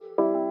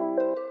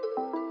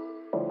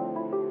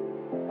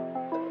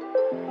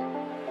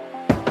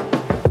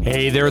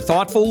Hey there,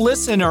 thoughtful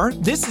listener.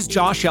 This is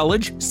Josh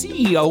Elledge,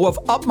 CEO of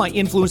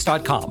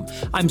UpMyInfluence.com.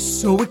 I'm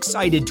so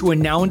excited to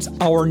announce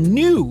our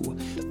new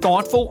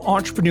Thoughtful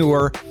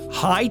Entrepreneur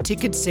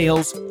high-ticket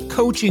sales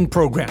coaching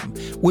program,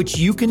 which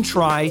you can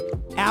try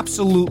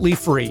absolutely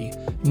free.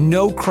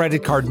 No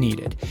credit card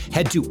needed.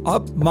 Head to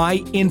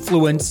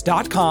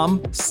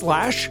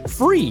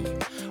UpMyInfluence.com/free.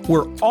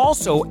 We're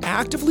also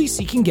actively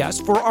seeking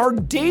guests for our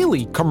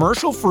daily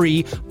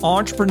commercial-free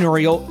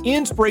entrepreneurial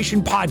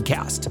inspiration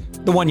podcast,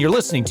 the one you're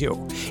listening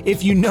to.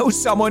 If you know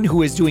someone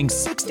who is doing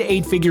 6 to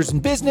 8 figures in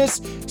business,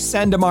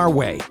 send them our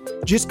way.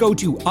 Just go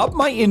to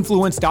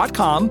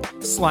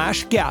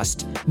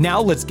UpMyInfluence.com/guest.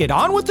 Now let's get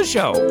on with the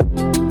show.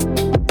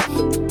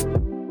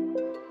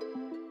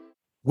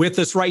 With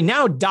us right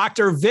now,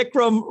 Dr.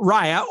 Vikram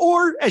Raya,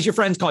 or as your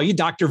friends call you,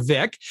 Dr.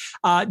 Vic.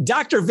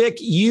 Dr. Vic,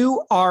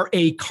 you are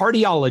a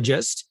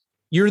cardiologist.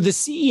 You're the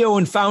CEO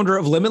and founder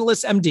of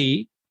Limitless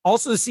MD,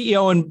 also the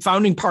CEO and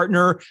founding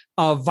partner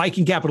of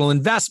Vikram Capital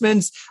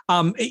Investments.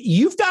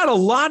 You've got a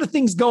lot of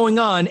things going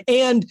on.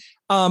 And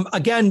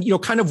again,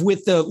 kind of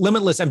with the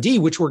Limitless MD,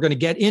 which we're going to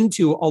get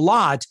into a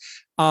lot,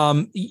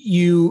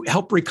 you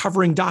help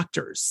recovering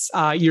doctors,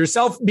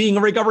 yourself being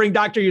a recovering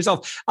doctor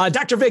yourself.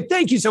 Dr. Vic,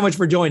 thank you so much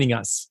for joining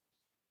us.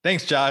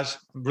 Thanks, Josh.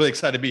 I'm really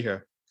excited to be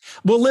here.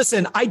 Well,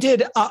 listen,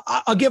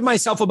 I'll give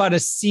myself about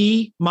a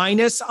C-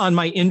 on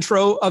my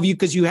intro of you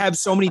because you have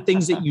so many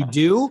things that you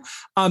do.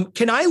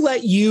 Can I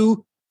let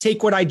you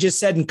take what I just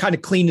said and kind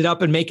of clean it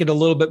up and make it a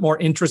little bit more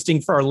interesting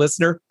for our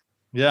listener?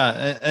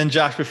 Yeah. And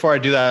Josh, before I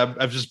do that,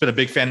 I've just been a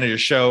big fan of your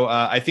show.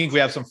 I think we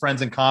have some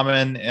friends in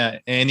common.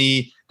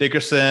 Annie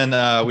Dickerson.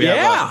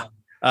 There's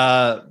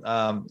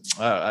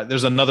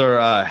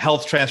another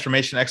health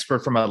transformation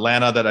expert from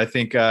Atlanta that I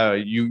think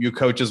you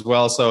coach as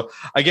well. So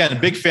again, a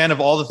big fan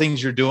of all the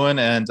things you're doing.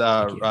 And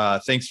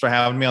thanks for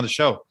having me on the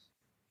show.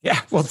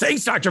 Yeah. Well,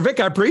 thanks, Dr. Vic.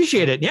 I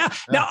appreciate it. Yeah.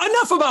 Now,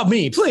 enough about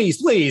me, please.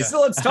 Yeah.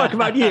 Let's talk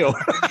about you.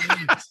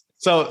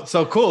 So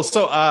cool.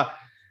 So,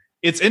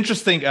 it's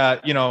interesting,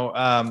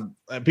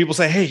 people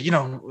say, hey,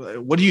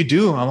 what do you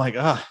do? I'm like,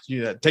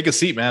 take a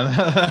seat, man.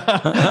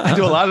 I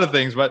do a lot of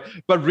things, but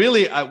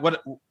really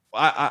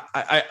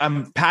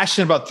I'm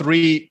passionate about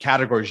 3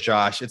 categories,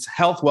 Josh. It's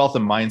health, wealth,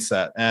 and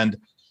mindset. And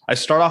I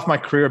start off my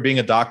career being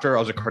a doctor. I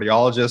was a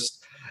cardiologist.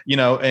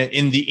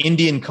 In the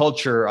Indian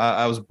culture,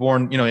 I was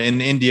born, in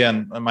India,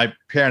 and my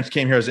parents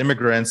came here as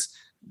immigrants.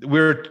 We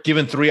were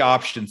given 3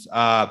 options.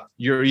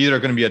 You're either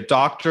going to be a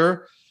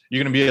doctor,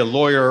 you're going to be a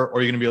lawyer,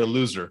 or you're going to be a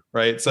loser,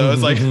 right? So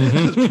it's like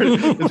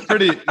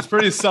it's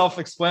pretty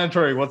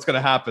self-explanatory what's going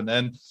to happen,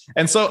 and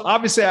so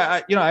obviously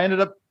I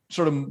ended up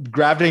sort of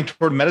gravitating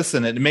toward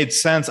medicine. It made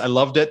sense. I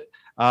loved it.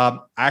 I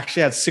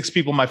actually had 6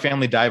 people in my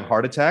family die of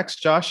heart attacks,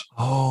 Josh,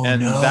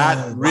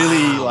 that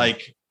really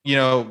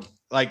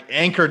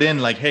anchored in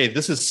hey,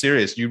 this is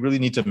serious. You really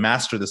need to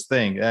master this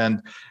thing.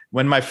 And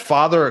when my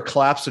father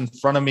collapsed in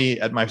front of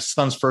me at my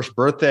son's first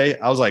birthday,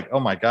 I was like,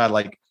 oh my God,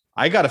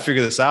 I got to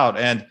figure this out.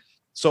 And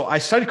so I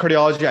studied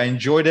cardiology. I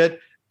enjoyed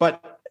it,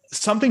 but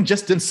something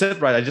just didn't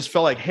sit right. I just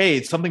felt like,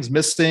 hey, something's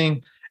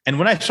missing. And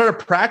when I started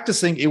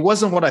practicing, it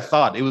wasn't what I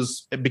thought.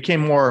 It became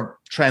more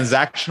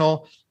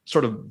transactional,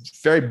 sort of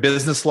very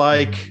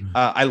business-like.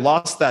 I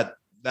lost that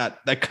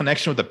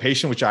connection with the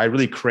patient, which I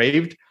really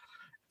craved.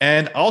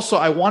 And also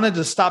I wanted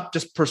to stop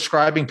just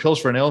prescribing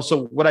pills for an illness.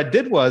 So what I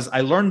did was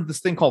I learned this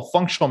thing called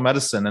functional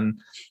medicine.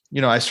 And,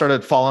 I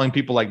started following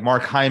people like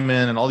Mark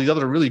Hyman and all these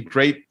other really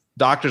great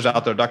doctors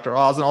out there, Dr.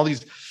 Oz and all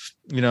these,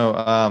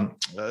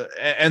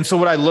 and so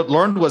what I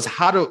learned was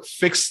how to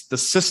fix the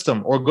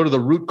system or go to the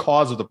root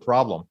cause of the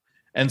problem.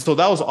 And so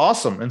that was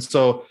awesome. And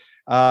so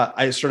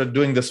I started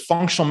doing this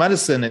functional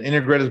medicine and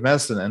integrative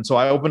medicine. And so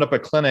I opened up a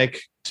clinic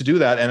to do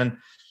that.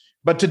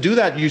 But to do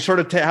that, you sort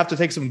of have to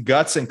take some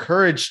guts and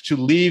courage to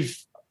leave,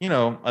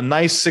 a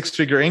nice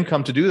 6-figure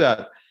income to do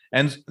that.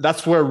 And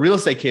that's where real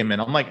estate came in.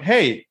 I'm like,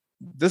 hey,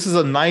 this is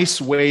a nice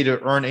way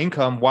to earn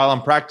income while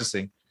I'm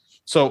practicing.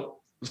 So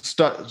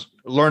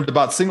learned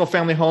about single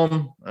family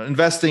home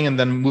investing, and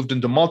then moved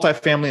into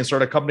multifamily and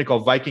started a company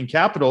called Vikram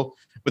Capital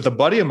with a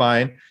buddy of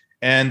mine.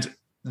 And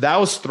that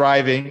was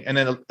thriving. And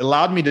it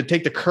allowed me to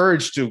take the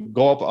courage to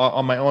go up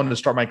on my own and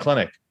start my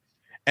clinic.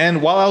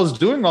 And while I was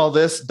doing all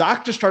this,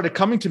 doctors started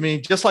coming to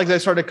me, just like they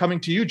started coming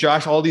to you,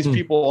 Josh, all these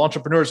people,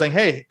 entrepreneurs saying,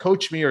 hey,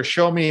 coach me or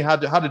show me how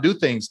to do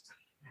things.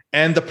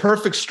 And the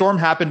perfect storm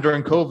happened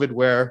during COVID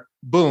where,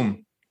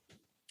 boom,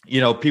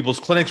 people's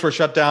clinics were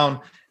shut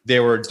down. They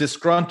were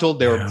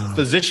disgruntled.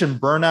 Physician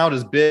burnout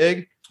is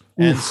big.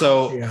 And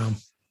so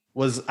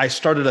I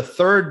started a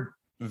third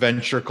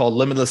venture called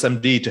Limitless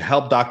MD to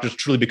help doctors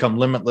truly become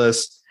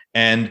limitless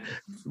and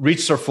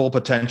reach their full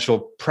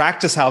potential,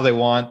 practice how they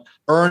want,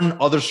 earn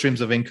other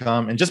streams of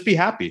income, and just be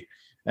happy.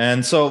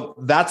 And so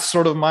that's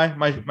sort of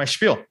my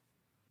spiel.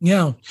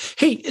 Yeah.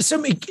 Hey,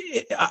 so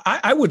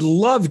I would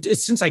love to,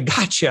 since I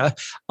got you,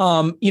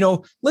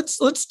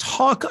 let's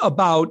talk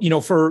about,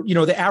 for,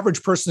 the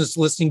average person that's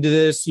listening to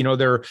this,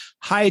 they're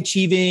high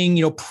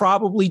achieving,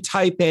 probably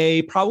type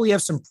A, probably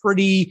have some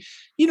pretty,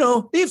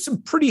 they have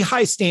some pretty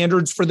high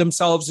standards for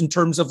themselves in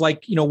terms of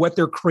like, what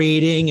they're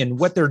creating and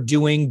what they're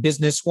doing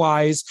business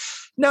wise.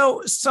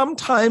 Now,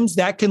 sometimes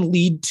that can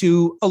lead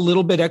to a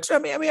little bit extra. I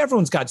mean,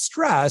 everyone's got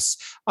stress,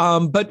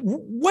 but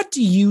what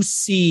do you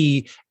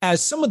see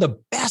as some of the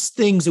best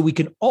things that we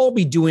can all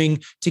be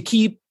doing to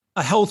keep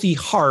a healthy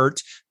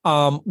heart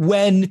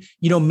when,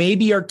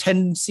 maybe our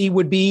tendency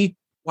would be,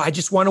 well, I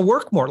just want to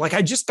work more. Like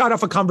I just got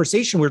off a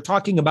conversation. We were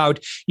talking about,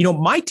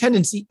 my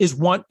tendency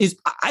is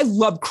I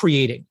love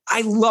creating.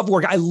 I love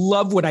work. I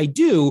love what I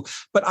do,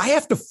 but I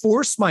have to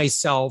force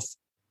myself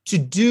to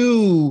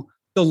do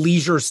the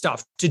leisure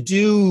stuff, to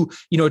do,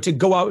 to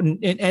go out and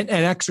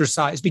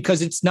exercise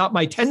because it's not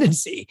my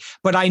tendency.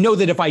 But I know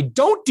that if I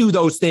don't do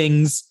those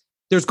things,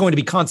 there's going to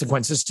be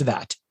consequences to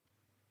that.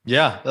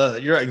 Yeah,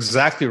 you're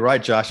exactly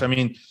right, Josh. I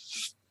mean,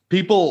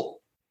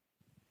 people,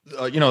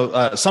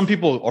 some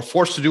people are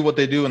forced to do what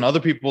they do, and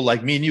other people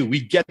like me and you, we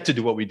get to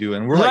do what we do.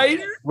 And we're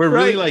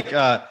really like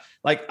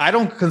I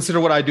don't consider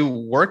what I do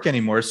work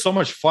anymore. It's so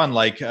much fun.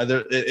 Like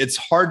it's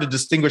hard to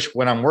distinguish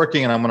when I'm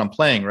working and when I'm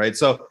playing. Right.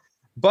 So,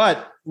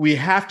 but we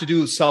have to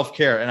do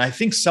self-care. And I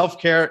think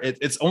self-care,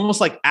 it's almost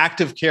like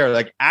active care,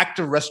 like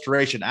active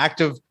restoration,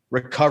 active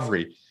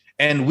recovery.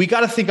 And we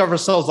got to think of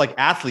ourselves like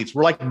athletes.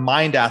 We're like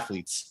mind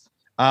athletes.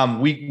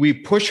 We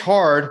push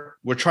hard.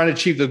 We're trying to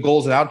achieve the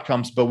goals and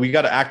outcomes, but we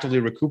got to actively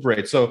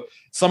recuperate. So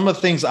some of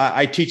the things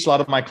I teach a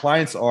lot of my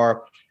clients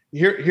are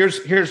here's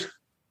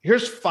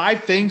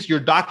 5 things your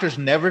doctors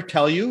never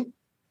tell you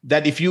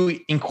that if you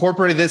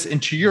incorporate this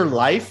into your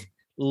life,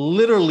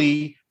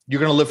 literally you're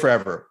going to live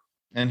forever.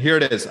 And here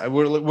it is.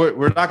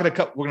 We're not going to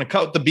cut. We're going to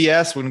cut the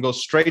BS. We're going to go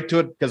straight to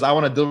it because I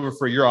want to deliver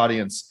for your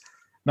audience.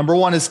 Number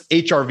 1 is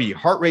HRV,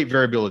 heart rate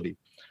variability.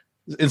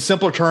 In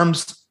simpler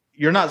terms,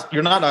 you're not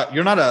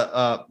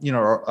a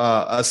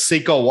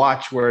Seiko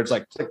watch where it's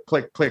like click,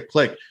 click, click,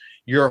 click.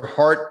 Your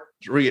heart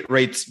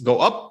rates go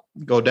up,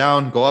 go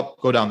down, go up,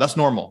 go down. That's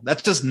normal.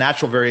 That's just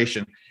natural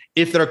variation.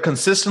 If they're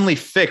consistently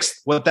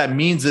fixed, what that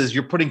means is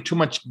you're putting too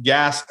much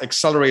gas,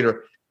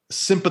 accelerator,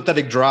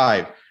 sympathetic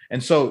drive.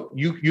 And so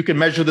you can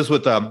measure this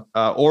with a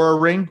Oura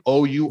ring,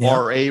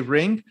 OURA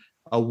ring,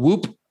 a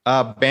Whoop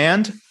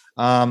band.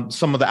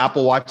 Some of the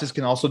Apple Watches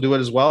can also do it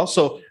as well.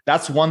 So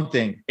that's one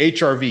thing.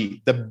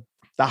 HRV, the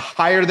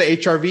higher the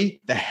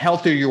HRV, the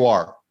healthier you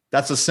are.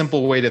 That's a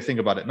simple way to think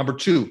about it. Number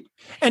 2.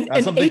 And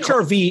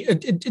HRV,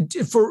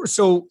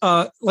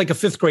 like a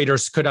 5th grader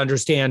could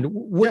understand,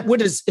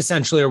 what is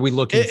essentially are we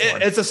looking for?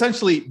 It's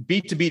essentially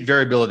beat to beat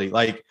variability.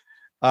 Like,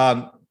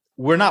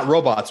 we're not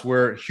robots,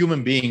 we're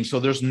human beings. So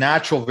there's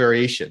natural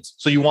variations.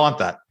 So you want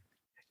that.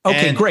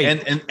 Okay, great.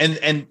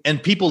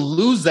 And people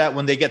lose that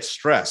when they get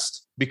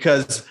stressed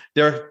because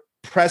they're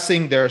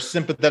pressing their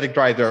sympathetic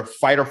drive, their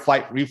fight or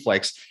flight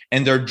reflex,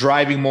 and they're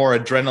driving more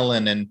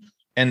adrenaline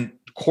and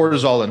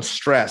cortisol and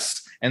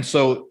stress. And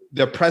so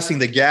they're pressing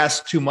the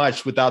gas too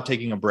much without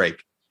taking a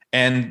break.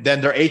 And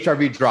then their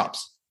HRV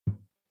drops.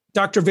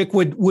 Dr. Vic,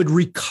 would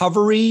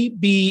recovery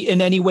be in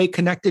any way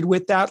connected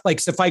with that? Like,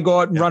 so if I go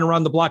out and run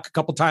around the block a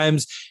couple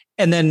times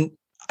and then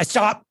I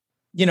stop,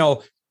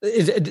 and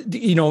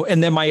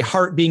then my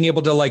heart being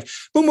able to like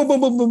boom, boom, boom,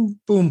 boom, boom,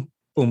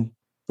 boom,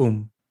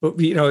 boom,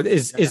 boom,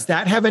 is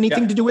that have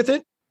anything to do with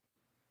it?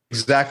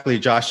 Exactly,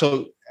 Josh.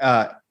 So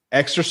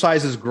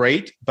exercise is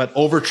great, but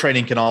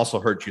overtraining can also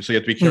hurt you. So you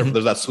have to be careful. Mm-hmm.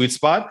 There's that sweet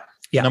spot.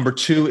 Yeah. Number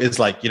 2 is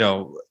like,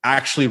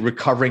 actually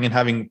recovering and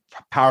having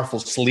powerful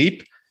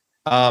sleep.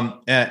 And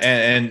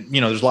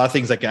there's a lot of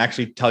things that can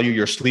actually tell you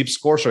your sleep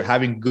score. So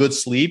having good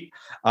sleep,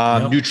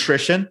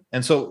 nutrition.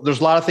 And so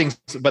there's a lot of things,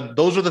 but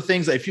those are the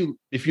things that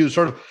if you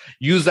sort of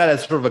use that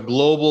as sort of a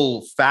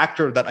global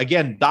factor that,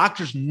 again,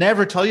 doctors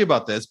never tell you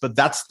about this, but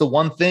that's the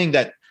one thing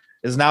that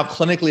is now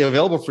clinically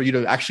available for you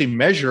to actually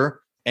measure.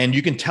 And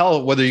you can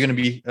tell whether you're going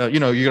to be, you're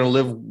going to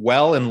live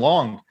well and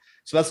long.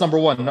 So that's number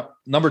 1.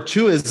 Number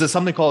 2 is there's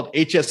something called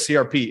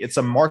HSCRP. It's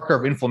a marker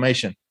of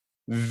inflammation.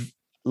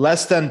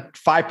 Less than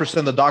 5%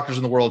 of the doctors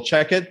in the world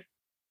check it.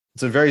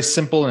 It's a very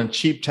simple and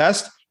cheap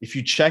test. If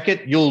you check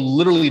it, you'll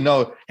literally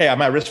know, hey,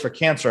 I'm at risk for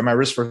cancer. I'm at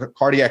risk for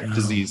cardiac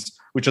disease,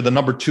 which are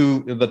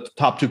the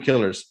top 2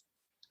 killers.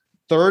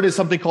 3rd is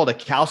something called a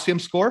calcium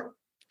score.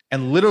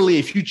 And literally,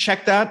 if you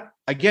check that,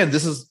 again,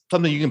 this is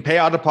something you can pay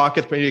out of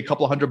pocket, maybe a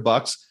couple $100.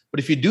 But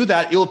if you do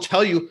that, it'll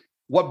tell you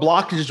what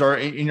blockages are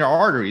in your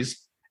arteries.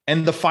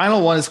 And the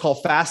final one is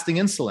called fasting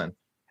insulin.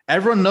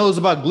 Everyone knows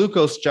about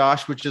glucose,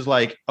 Josh, which is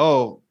like,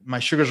 oh, my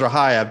sugars are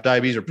high. I have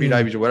diabetes or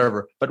prediabetes or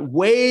whatever. But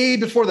way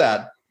before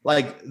that,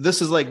 like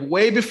this is like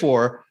way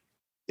before,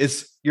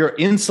 is your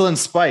insulin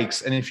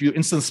spikes. And if your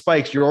insulin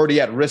spikes, you're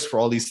already at risk for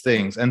all these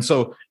things. And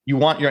so you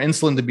want your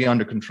insulin to be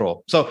under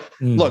control. So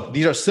look,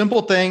 these are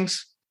simple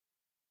things.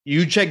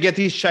 You get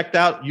these checked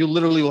out, you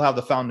literally will have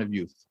the fountain of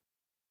youth.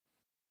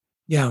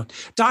 Yeah.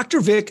 Dr.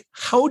 Vic,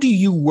 how do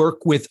you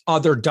work with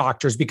other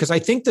doctors? Because I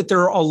think that there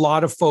are a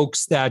lot of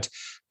folks that,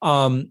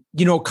 kind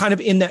of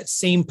in that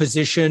same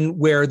position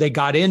where they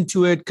got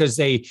into it because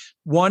they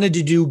wanted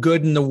to do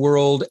good in the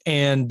world.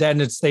 And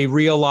then they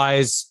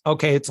realize,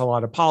 okay, it's a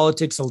lot of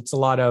politics. It's a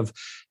lot of,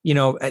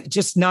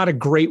 just not a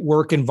great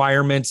work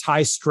environment,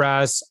 high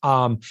stress.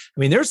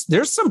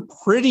 There's some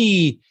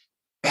pretty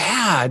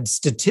bad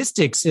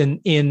statistics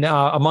in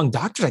among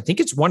doctors. I think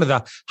it's one of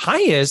the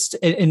highest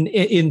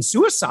in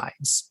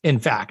suicides, in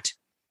fact.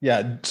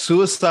 Yeah,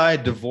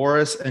 suicide,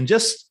 divorce, and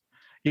just,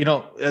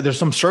 there's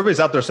some surveys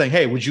out there saying,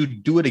 hey, would you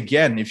do it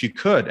again if you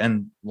could?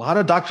 And a lot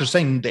of doctors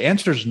saying the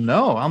answer is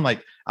no. I'm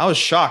like, I was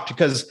shocked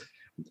because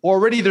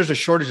already there's a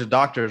shortage of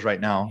doctors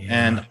right now.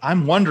 Yeah. And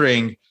I'm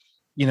wondering,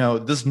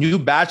 this new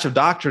batch of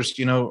doctors,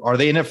 are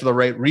they in it for the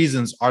right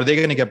reasons? Are they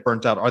going to get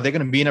burnt out? Are they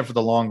going to be in it for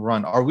the long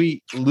run? Are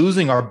we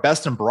losing our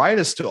best and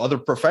brightest to other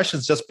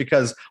professions just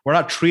because we're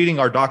not treating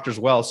our doctors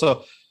well?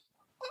 So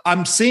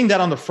I'm seeing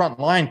that on the front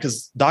line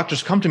because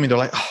doctors come to me. They're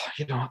like,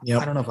 I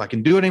don't know if I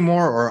can do it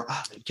anymore, or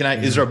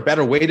is there a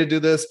better way to do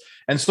this?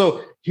 And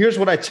so here's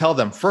what I tell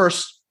them.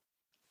 First,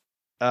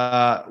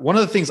 one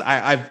of the things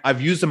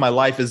I've used in my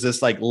life is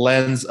this like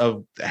lens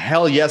of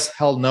hell yes,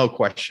 hell no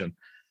question.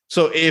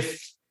 So if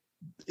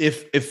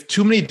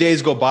too many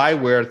days go by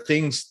where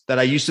things that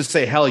I used to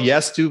say hell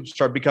yes to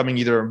start becoming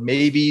either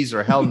maybes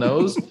or hell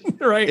no's,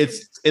 right?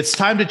 It's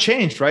time to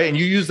change, right? And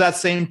you use that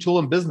same tool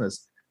in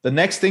business. The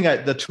next thing,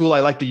 the tool I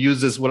like to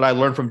use is what I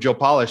learned from Joe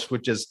Polish,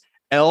 which is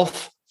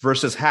ELF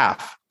versus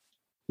half.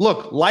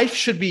 Look, life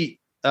should be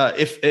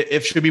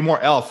if should be more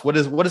ELF. What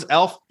is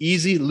ELF?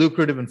 Easy,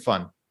 lucrative, and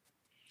fun,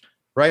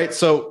 right?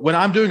 So when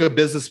I'm doing a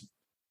business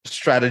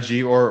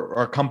strategy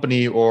or a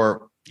company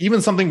or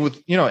even something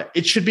with,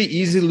 it should be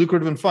easy,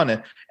 lucrative, and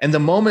fun. And the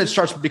moment it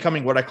starts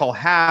becoming what I call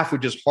half,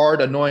 which is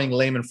hard, annoying,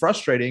 lame, and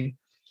frustrating,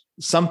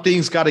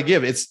 something's got to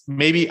give. It's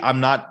maybe I'm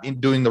not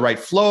doing the right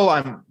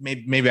flow.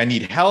 Maybe I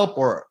need help,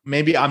 or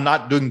maybe I'm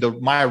not doing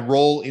my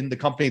role in the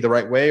company the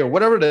right way, or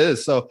whatever it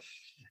is. So,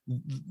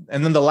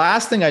 and then the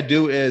last thing I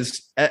do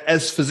is,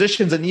 as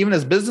physicians and even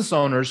as business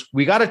owners,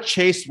 we got to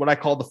chase what I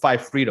call the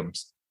 5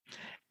 freedoms.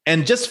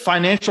 And just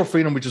financial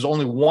freedom, which is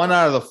only 1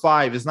 out of the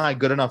 5, is not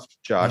good enough,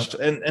 Josh.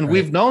 And right.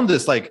 We've known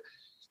this,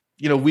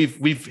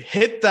 we've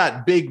hit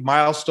that big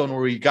milestone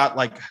where we got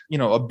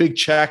a big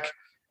check.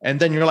 And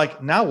then you're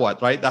like, now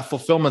what, right? That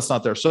fulfillment's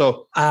not there.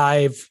 So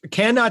I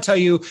cannot tell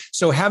you.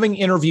 So having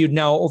interviewed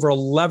now over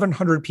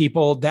 1,100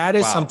 people, that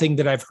is something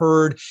that I've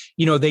heard,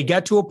 they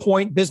get to a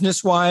point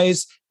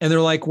business-wise and they're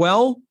like,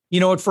 well,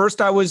 at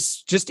first I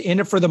was just in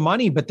it for the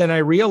money, but then I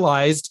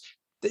realized,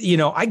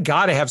 I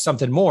got to have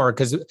something more,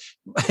 because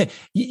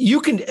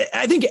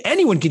I think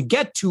anyone can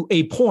get to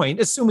a point,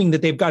 assuming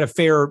that they've got a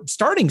fair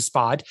starting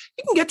spot.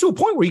 You can get to a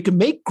point where you can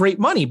make great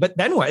money, but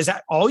then what? Is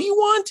that all you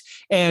want?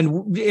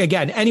 And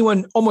again,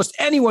 almost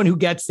anyone who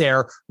gets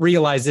there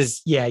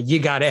realizes, you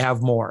got to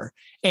have more.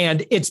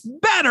 And it's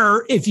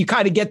better if you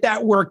kind of get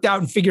that worked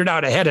out and figured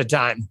out ahead of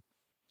time.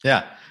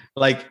 Yeah.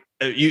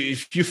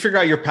 If you figure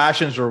out your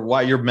passions or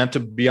why you're meant to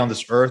be on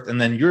this earth,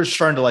 and then you're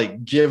starting to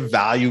give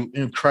value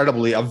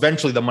incredibly,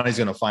 eventually the money's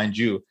going to find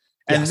you.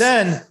 And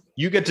then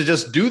you get to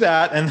just do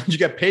that, and you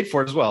get paid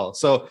for it as well.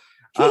 So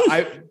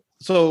it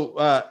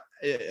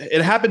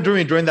happened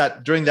during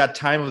that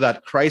time of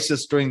that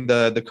crisis during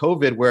the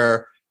COVID,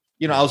 where,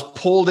 I was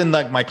pulled in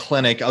my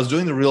clinic, I was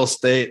doing the real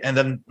estate. And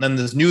then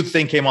this new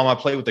thing came on my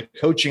plate with the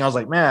coaching. I was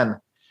like, man,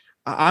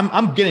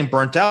 I'm getting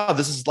burnt out.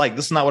 This is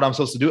not what I'm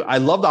supposed to do. I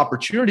love the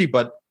opportunity,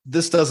 but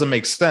this doesn't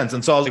make sense.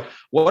 And so I was like,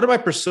 what am I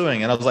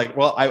pursuing? And I was like,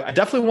 well, I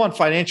definitely want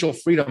financial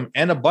freedom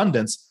and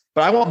abundance,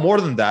 but I want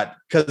more than that.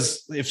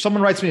 Because if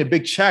someone writes me a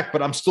big check,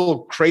 but I'm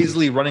still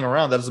crazily running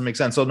around, that doesn't make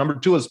sense. So number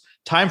 2 is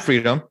time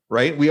freedom,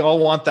 right? We all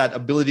want that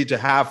ability to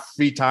have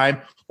free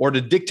time or to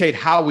dictate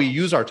how we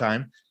use our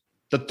time.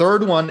 The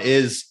third one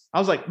is, I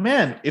was like,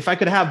 man, if I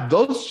could have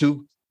those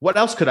 2, what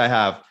else could I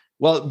have?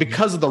 Well,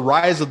 because of the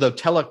rise of the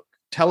tele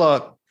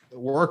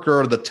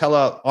worker, the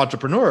tele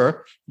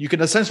entrepreneur, you can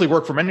essentially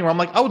work from anywhere. I'm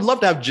like, I would love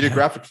to have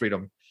geographic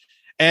freedom.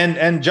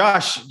 And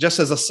Josh, just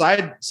as a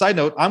side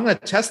note, I'm going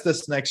to test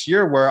this next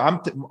year, where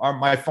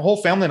my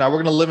whole family and I, we're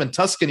going to live in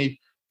Tuscany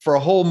for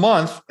a whole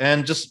month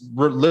and just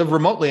live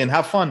remotely and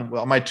have fun.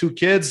 Well, my 2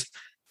 kids,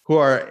 who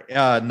are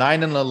 9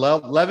 and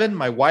 11,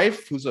 my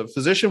wife, who's a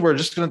physician, we're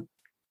just going to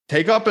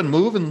take up and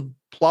move and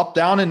plop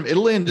down in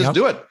Italy and just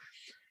do it.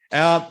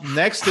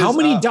 Next, how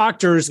many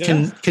doctors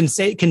can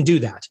do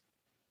that?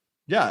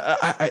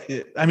 Yeah.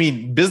 I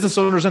mean, business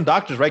owners and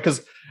doctors, right?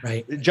 Because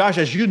Josh,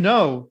 as you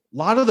know, a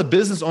lot of the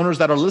business owners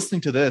that are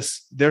listening to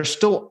this, they're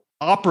still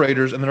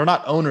operators and they're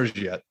not owners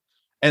yet.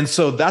 And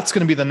so that's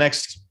going to be the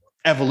next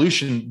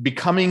evolution,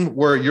 becoming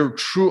where you're a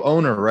true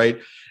owner, right?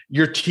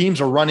 Your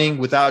teams are running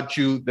without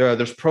you.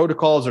 There's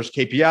protocols, there's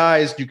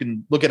KPIs. You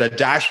can look at a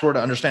dashboard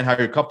to understand how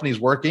your company is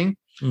working.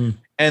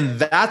 And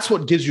that's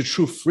what gives you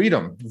true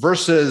freedom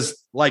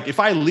versus if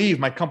I leave,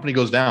 my company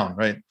goes down,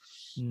 right?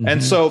 Mm-hmm.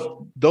 And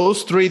so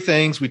those 3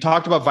 things, we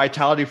talked about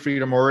vitality,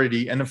 freedom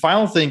already. And the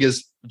final thing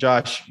is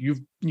Josh,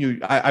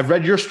 I've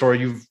read your story.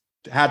 You've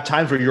had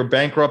times where you're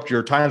bankrupt,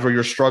 your times where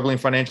you're struggling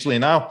financially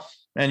now,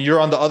 and you're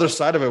on the other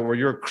side of it where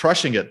you're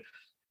crushing it.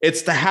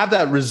 It's to have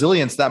that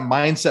resilience, that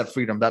mindset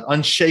freedom, that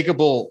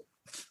unshakable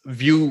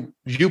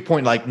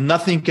viewpoint, like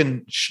nothing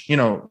can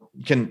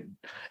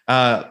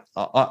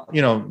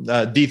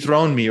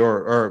dethrone me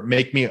or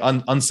make me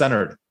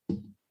uncentered.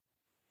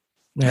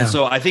 Yeah. And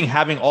so I think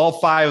having all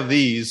 5 of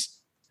these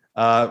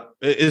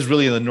is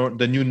really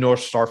the new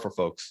North Star for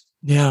folks.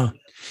 Yeah.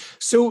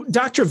 So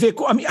Dr. Vic,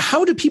 I mean,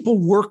 how do people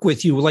work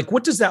with you? Like,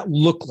 what does that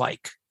look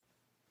like?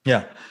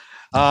 Yeah.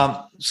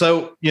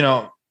 So,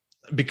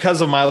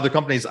 because of my other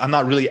companies, I'm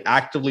not really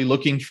actively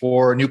looking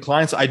for new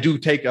clients. I do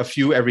take a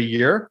few every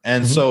year.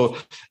 And so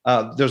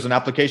there's an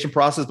application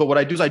process. But what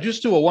I do is I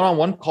just do a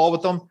one-on-one call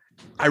with them.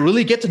 I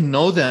really get to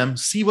know them,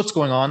 see what's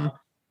going on,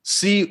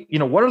 see,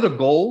 what are the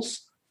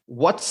goals?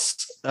 What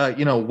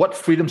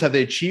freedoms have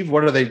they achieved?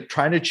 What are they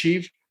trying to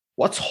achieve?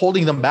 What's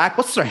holding them back?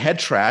 What's their head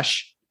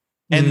trash?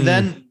 And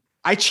then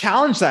I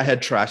challenge that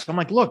head trash. I'm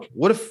like, look,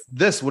 what if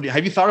this?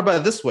 Have you thought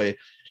about it this way?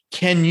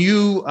 Can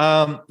you,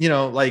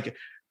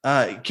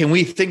 can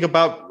we think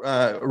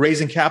about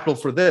raising capital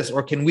for this?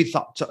 Or can we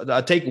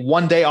take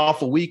one day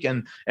off a week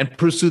and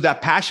pursue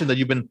that passion that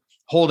you've been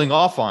holding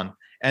off on?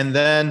 And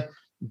then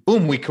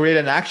boom, we create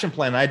an action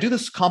plan. And I do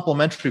this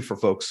complimentary for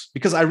folks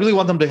because I really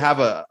want them to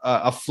have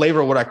a flavor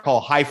of what I call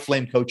high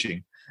flame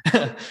coaching.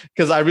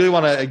 Because I really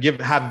want to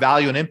have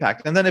value and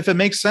impact. And then if it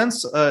makes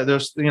sense,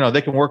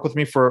 they can work with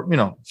me for,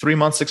 3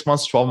 months, 6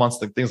 months, 12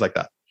 months, things like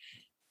that.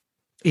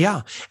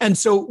 Yeah. And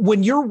so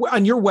when you're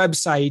on your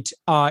website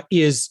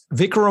is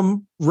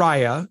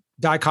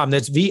vikramraya.com.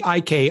 That's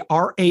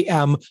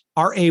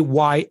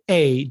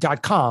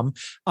VIKRAMRAYA.com.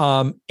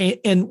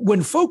 And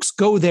when folks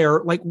go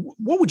there, like,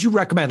 what would you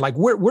recommend? Like,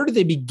 where do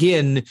they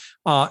begin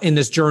in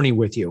this journey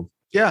with you?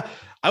 Yeah,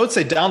 I would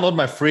say download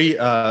my free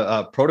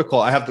protocol.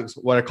 I have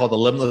what I call the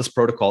Limitless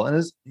protocol. And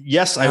I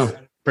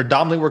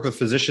predominantly work with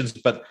physicians,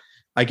 but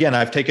again,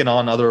 I've taken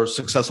on other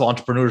successful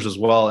entrepreneurs as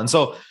well. And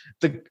so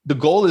the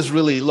goal is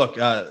really, look,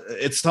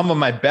 it's some of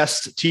my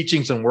best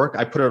teachings and work.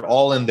 I put it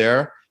all in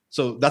there.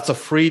 So that's a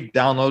free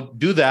download.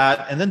 Do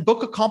that, and then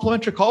book a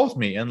complimentary call with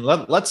me, and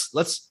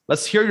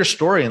let's hear your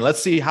story, and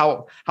let's see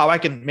how I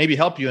can maybe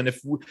help you. And if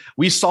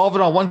we solve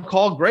it on one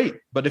call, great.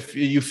 But if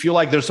you feel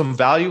like there's some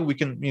value, we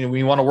can,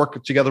 we want to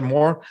work together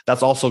more.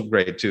 That's also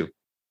great too.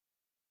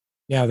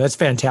 Yeah, that's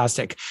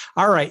fantastic.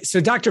 All right.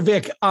 So Dr.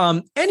 Vic,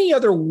 any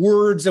other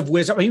words of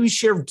wisdom? I mean, we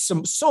shared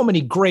so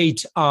many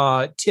great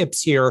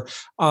tips here.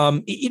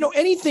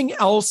 Anything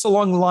else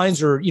along the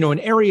lines or, an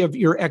area of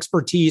your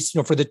expertise,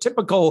 for the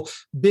typical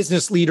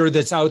business leader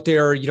that's out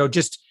there,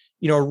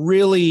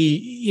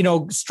 really,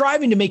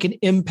 striving to make an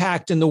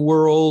impact in the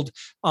world,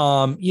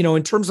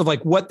 in terms of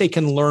like what they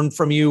can learn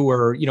from you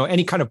or,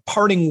 any kind of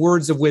parting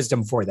words of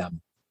wisdom for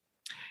them?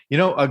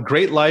 A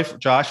great life,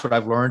 Josh, what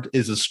I've learned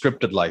is a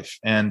scripted life.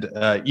 And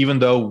even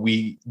though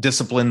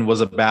discipline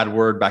was a bad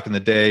word back in the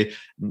day,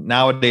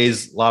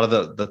 nowadays, a lot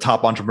of the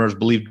top entrepreneurs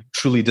believe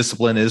truly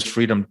discipline is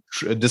freedom,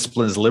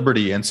 discipline is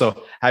liberty. And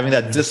so having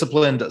that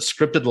disciplined,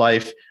 scripted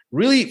life,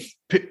 really,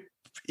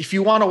 if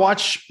you want to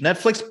watch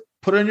Netflix,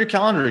 put it in your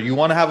calendar. You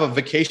want to have a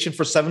vacation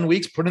for 7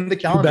 weeks, put it in the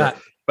calendar.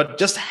 But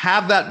just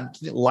have that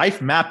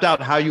life mapped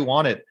out how you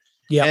want it.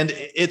 Yeah. And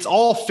it's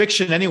all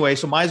fiction anyway,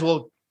 so might as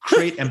well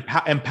create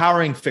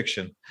empowering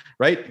fiction,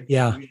 right?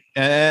 Yeah.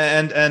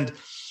 And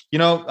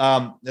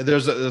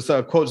there's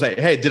a quote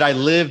saying, "Hey, did I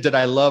live? Did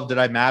I love? Did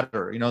I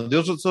matter?"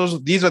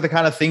 These are the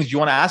kind of things you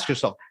want to ask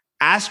yourself.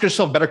 Ask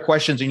yourself better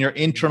questions in your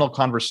internal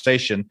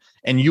conversation,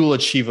 and you will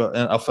achieve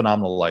a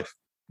phenomenal life.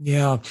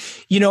 Yeah.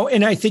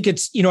 And I think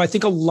I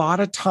think a lot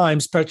of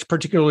times,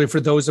 particularly for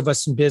those of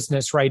us in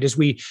business, right, is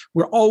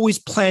we're always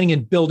planning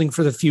and building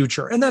for the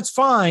future, and that's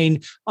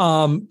fine.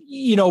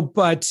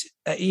 But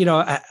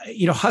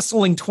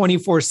hustling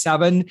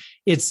 24/7,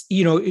 it's,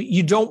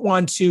 you don't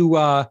want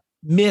to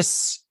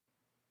miss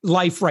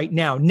life right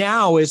now.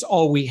 Now is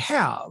all we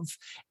have.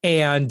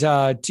 And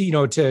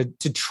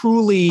to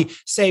truly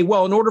say,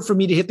 well, in order for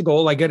me to hit the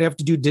goal, I got to have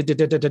to do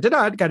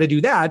got to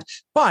do that.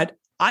 But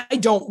I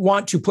don't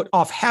want to put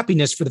off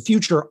happiness for the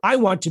future. I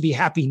want to be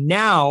happy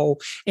now.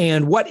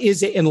 And what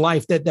is it in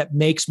life that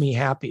makes me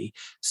happy?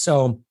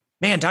 So,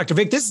 man, Dr.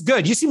 Vic, this is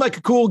good. You seem like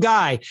a cool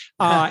guy.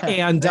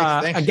 And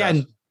thanks,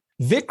 again,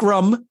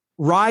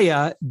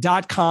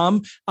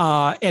 VikramRaya.com.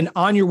 And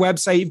on your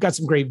website, you've got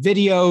some great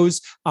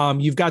videos.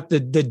 You've got the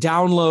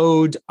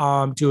download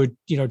to a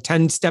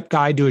 10-step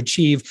guide to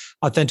achieve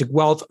authentic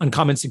wealth,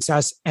 uncommon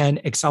success, and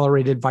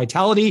accelerated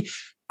vitality.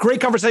 Great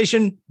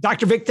conversation.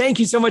 Dr. Vic, thank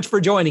you so much for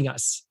joining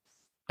us.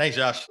 Thanks,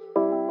 Josh.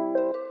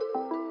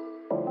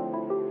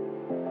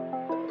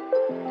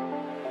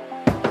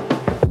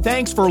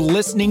 Thanks for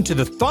listening to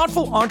the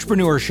Thoughtful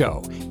Entrepreneur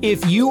Show.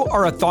 If you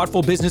are a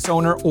thoughtful business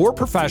owner or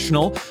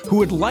professional who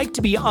would like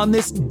to be on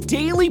this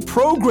daily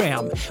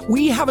program,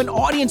 we have an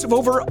audience of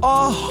over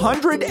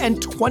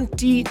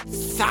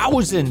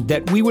 120,000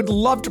 that we would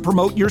love to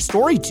promote your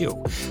story to.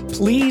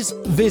 Please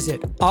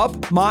visit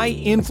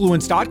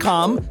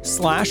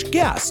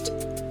upmyinfluence.com/guest.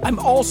 I'm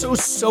also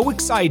so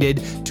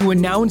excited to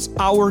announce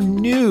our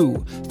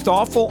new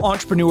Thoughtful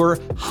Entrepreneur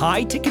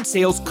high-ticket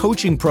sales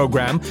coaching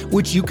program,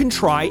 which you can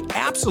try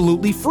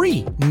absolutely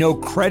free. No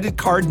credit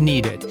card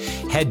needed.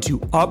 Head to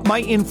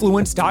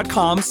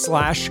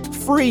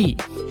upmyinfluence.com/free.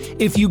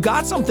 If you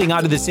got something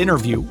out of this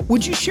interview,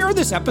 would you share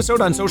this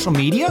episode on social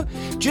media?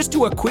 Just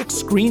do a quick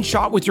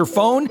screenshot with your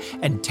phone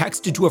and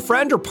text it to a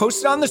friend or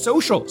post it on the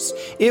socials.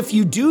 If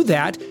you do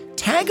that,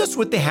 tag us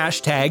with the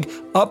hashtag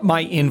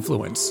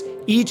 #UpMyInfluence.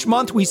 Each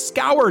month, we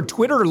scour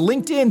Twitter,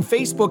 LinkedIn,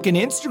 Facebook, and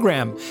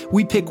Instagram.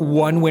 We pick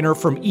one winner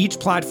from each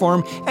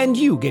platform, and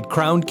you get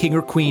crowned king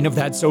or queen of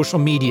that social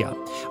media.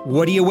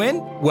 What do you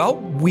win? Well,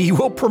 we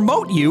will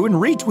promote you and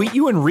retweet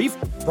you and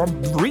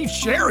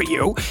reshare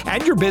you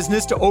and your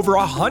business to over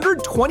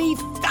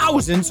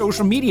 120,000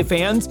 social media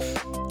fans,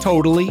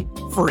 totally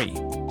free.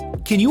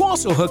 Can you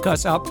also hook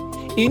us up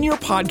in your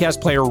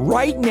podcast player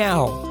right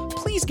now?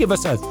 Please give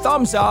us a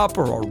thumbs up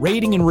or a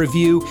rating and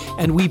review,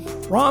 and we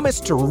promise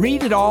to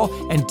read it all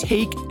and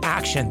take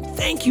action.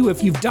 Thank you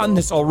if you've done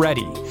this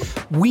already.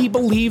 We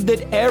believe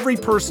that every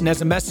person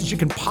has a message that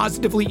can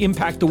positively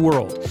impact the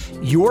world.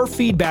 Your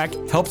feedback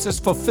helps us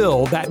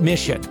fulfill that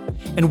mission.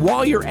 And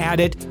while you're at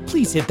it,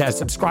 please hit that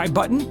subscribe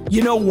button.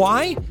 You know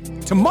why?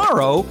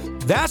 Tomorrow,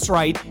 that's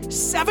right,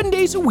 7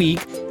 days a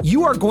week,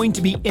 you are going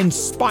to be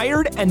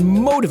inspired and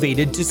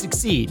motivated to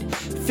succeed.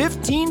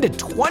 15 to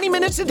 20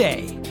 minutes a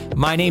day.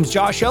 My name's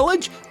Josh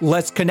Elledge.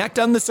 Let's connect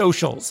on the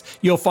socials.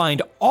 You'll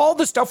find all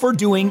the stuff we're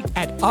doing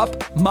at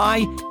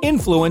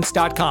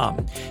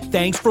upmyinfluence.com.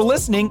 Thanks for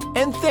listening,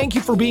 and thank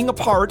you for being a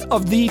part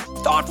of the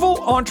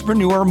Thoughtful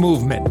Entrepreneur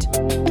movement.